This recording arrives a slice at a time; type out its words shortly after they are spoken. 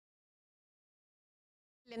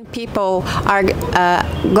People are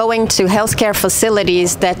going to healthcare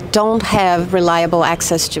facilities that don't have reliable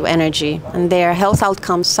access to energy, and their health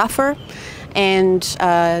outcomes suffer, and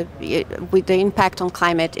with the impact on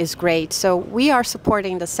climate is great. So we are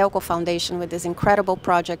supporting the SELCO Foundation with this incredible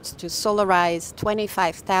project to solarize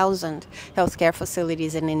 25,000 healthcare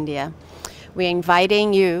facilities in India. We're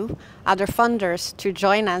inviting you, other funders, to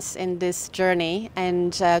join us in this journey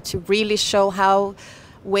and to really show how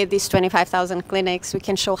with these 25,000 clinics, we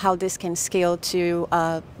can show how this can scale to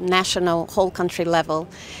national, whole country level.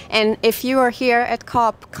 And if you are here at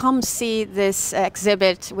COP, come see this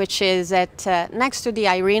exhibit, which is at next to the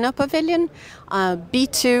Irina Pavilion,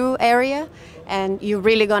 B2 area, and you're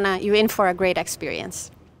in for a great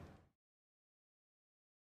experience.